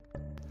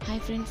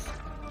Hi friends,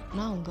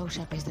 நான் உங்கள்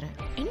உஷா பேசுகிறேன்.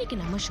 இன்றைக்கி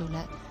நம்ம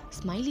ஷோவில்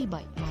ஸ்மைலி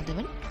பாய்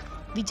மாதவன்,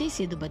 விஜய்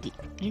சேதுபதி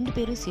 2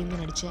 பேரும் சேர்ந்து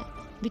நடித்த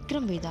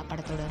விக்ரம் வேதா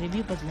படத்தோட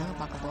ரிவ்யூ பற்றி தாங்க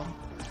பார்க்க போகிறோம்.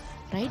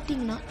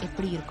 ரைட்டிங்னா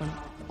எப்படி இருக்கணும்,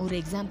 ஒரு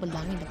எக்ஸாம்பிள்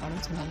தாங்க இந்த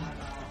படம் சொல்லலாம்.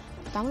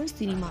 தமிழ்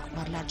சினிமா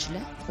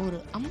வரலாற்றில் ஒரு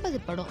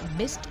 50 படம்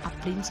பெஸ்ட்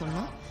அப்படின்னு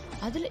சொன்னால்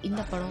அதில்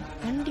இந்த படம்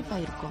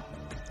கண்டிப்பாக இருக்கும்.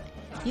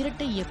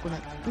 இரட்டை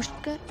இயக்குனர்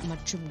புஷ்கர்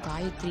மற்றும்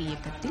காயத்ரி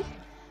இயக்கத்தில்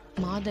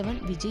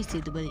மாதவன், விஜய்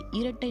சேதுபதி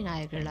இரட்டை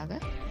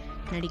நாயகர்களாக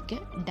நடிக்க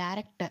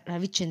டைரக்டர்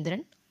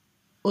ரவிச்சந்திரன்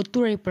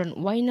ஒத்துழைப்புடன்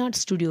ஒய்நாட்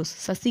ஸ்டுடியோஸ்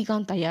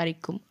சசிகாந்த்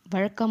தயாரிக்கும்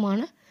வழக்கமான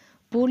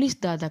போலீஸ்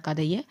தாதா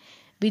கதையை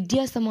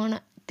வித்தியாசமான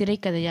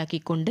திரைக்கதையாக்கி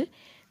கொண்டு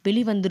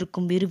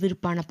வெளிவந்திருக்கும்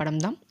விறுவிறுப்பான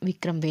படம்தான்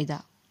விக்ரம் வேதா.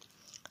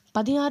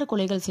 16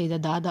 கொலைகள் செய்த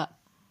தாதா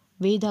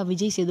வேதா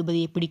விஜய்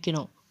சேதுபதியை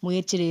பிடிக்கணும்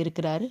முயற்சியில்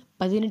இருக்கிறாரு.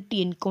 18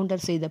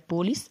 என்கவுண்டர் செய்த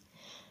போலீஸ்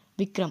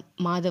விக்ரம்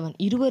மாதவன்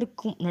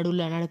இருவருக்கும்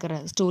நடுவில் நடக்கிற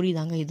ஸ்டோரி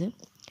தாங்க இது.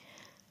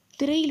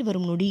 திரையில்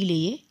வரும்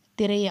நொடியிலேயே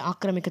திரையை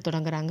ஆக்கிரமிக்க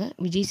தொடங்குறாங்க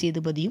விஜய்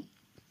சேதுபதியும்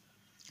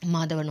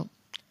மாதவனும்.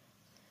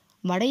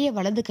 வடையை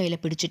வலது கையில்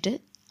பிடிச்சிட்டு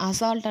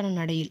அசால்ட்டான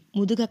நடையில்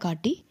முதுக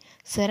காட்டி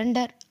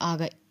சரண்டர்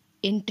ஆக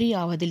என்ட்ரி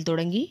ஆவதில்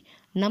தொடங்கி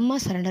நம்ம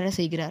சரண்டரை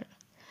செய்கிறார்.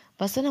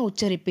 வசன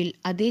உச்சரிப்பில்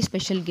அதே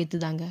ஸ்பெஷல் கெத்து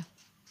தாங்க.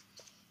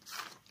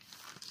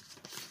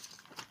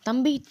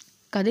 தம்பி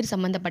கதிர்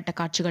சம்பந்தப்பட்ட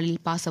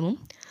காட்சிகளில் பாசமும்,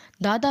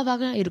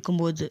 தாதாவாக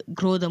இருக்கும்போது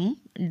குரோதமும்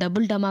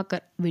டபுள்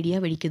டமாக்கர்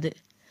வெடியாக வெடிக்குது.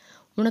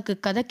 உனக்கு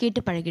கதை கேட்டு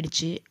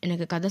பழகிடுச்சு,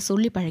 எனக்கு கதை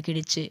சொல்லி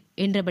பழகிடுச்சு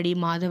என்றபடி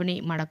மாதவனை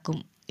மடக்கும்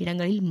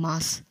இடங்களில்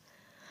மாஸ்.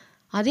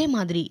 அதே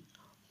மாதிரி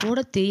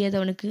போட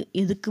தெரியாதவனுக்கு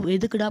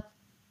எதுக்குடா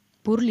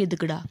பொருள்,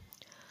 எதுக்குடா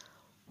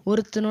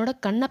ஒருத்தனோட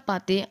கண்ணை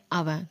பார்த்தே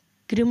அவன்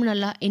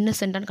கிரிமினலாக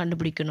இன்னசென்ட்டான்னு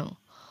கண்டுபிடிக்கணும்.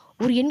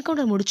 ஒரு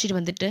என்கவுண்டர் முடிச்சுட்டு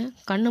வந்துட்டு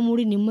கண்ணை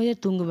மூடி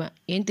நிம்மதியாக தூங்குவேன்,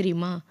 ஏன்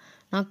தெரியுமா,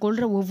 நான்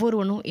கொள்கிற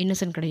ஒவ்வொருவனும்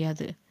இன்னசென்ட்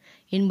கிடையாது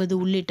என்பது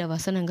உள்ளிட்ட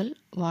வசனங்கள்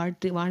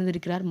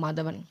வாழ்ந்திருக்கிறார்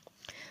மாதவன்.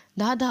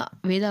 தாதா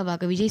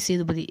வேதாவாக விஜய்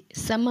சேதுபதி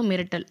செம்ம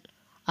மிரட்டல்.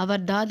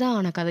 அவர் தாதா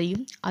ஆன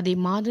கதையும் அதை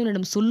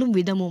மாதவனிடம் சொல்லும்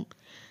விதமும்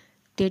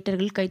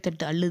தியேட்டர்கள்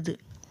கைத்தட்டு அள்ளுது.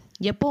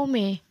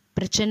 எப்போவுமே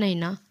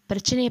பிரச்சனைனா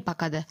பிரச்சனையை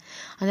பார்க்காத,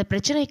 அந்த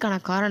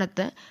பிரச்சனைக்கான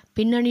காரணத்தை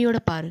பின்னணியோட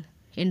பாரு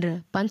என்று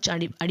பஞ்ச்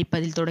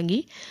அடிப்பதில்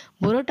தொடங்கி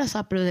பரோட்டா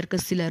சாப்பிடுவதற்கு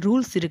சில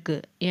ரூல்ஸ் இருக்கு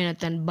என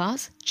தன்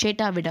பாஸ்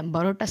சேட்டாவிடம்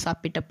பரோட்டா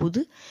சாப்பிட்ட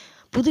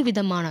புது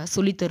விதமான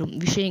சொல்லித்தரும்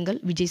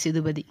விஷயங்கள் விஜய்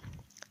சேதுபதி.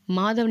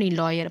 மாதவனின்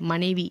லாயர்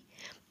மனைவி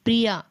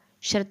பிரியா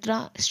ஷர்த்ரா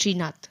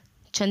ஸ்ரீநாத்,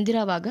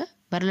 சந்திராவாக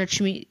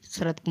வரலட்சுமி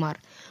சரத்குமார்,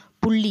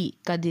 புள்ளி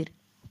கதிர்,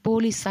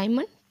 போலீஸ்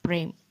சைமன்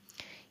பிரேம்,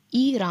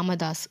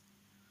 ராமதாஸ்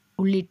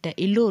உள்ளிட்ட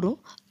எல்லோரும்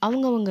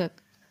அவங்கவங்க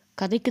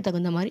கதைக்கு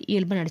தகுந்த மாதிரி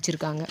இயல்பாக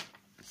நடிச்சிருக்காங்க.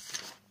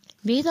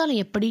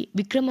 வேதாளம் எப்படி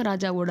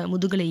விக்ரமராஜாவோட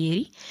முதுகலை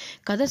ஏறி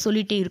கதை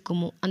சொல்லிகிட்டே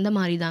இருக்குமோ அந்த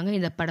மாதிரி தாங்க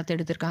இந்த படத்தை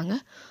எடுத்திருக்காங்க.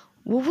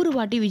 ஒவ்வொரு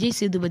வாட்டி விஜய்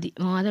சேதுபதி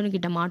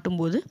மாதவன்கிட்ட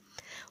மாட்டும்போது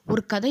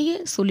ஒரு கதையை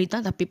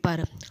சொல்லித்தான்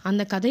தப்பிப்பார்.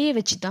 அந்த கதையை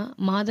வச்சு தான்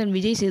மாதவன்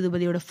விஜய்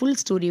சேதுபதியோட ஃபுல்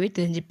ஸ்டோரியவே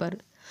தெரிஞ்சுப்பார்.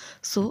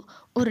 ஸோ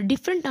ஒரு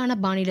டிஃப்ரெண்ட்டான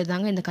பாணியில்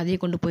தாங்க இந்த கதையை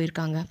கொண்டு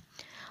போயிருக்காங்க.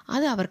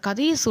 அது அவர்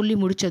கதையை சொல்லி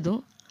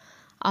முடித்ததும்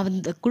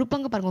அந்த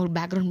கொடுப்பாங்க பாருங்கள் ஒரு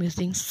பேக்ரவுண்ட்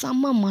மியூசிக்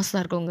செம்ம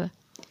மாசாக இருக்கவங்க.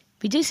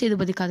 விஜய்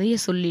சேதுபதி கதையை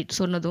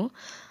சொன்னதும்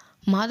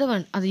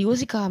மாதவன் அதை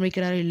யோசிக்க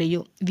ஆரம்பிக்கிறாரோ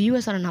இல்லையோ,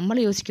 வியூவர்ஸான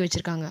நம்மளை யோசிக்க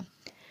வச்சுருக்காங்க.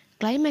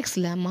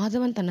 கிளைமேக்ஸில்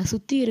மாதவன் தன்னை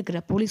சுற்றி இருக்கிற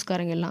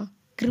போலீஸ்காரங்க எல்லாம்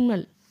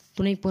கிரிமினல்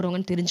துணை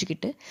போகிறவங்கன்னு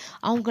தெரிஞ்சுக்கிட்டு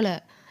அவங்கள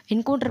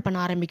என்கவுண்டர் பண்ண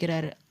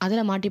ஆரம்பிக்கிறாரு.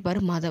 அதில் மாட்டிப்பார்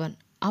மாதவன்.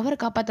 அவரை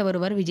காப்பாற்ற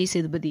வருவார் விஜய்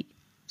சேதுபதி.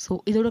 ஸோ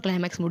இதோட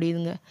கிளைமேக்ஸ்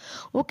முடியுதுங்க.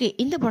 ஓகே,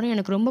 இந்த படம்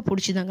எனக்கு ரொம்ப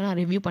பிடிச்சிதாங்க, நான்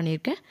ரிவ்யூ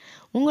பண்ணியிருக்கேன்,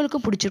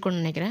 உங்களுக்கும்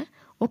பிடிச்சிருக்குன்னு நினைக்கிறேன்.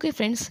 ஓகே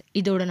ஃப்ரெண்ட்ஸ்,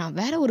 இதோட நான்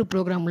வேறு ஒரு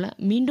ப்ரோக்ராமில்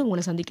மீண்டும்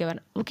உங்களை சந்திக்க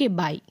வரேன். ஓகே,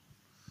 பாய்.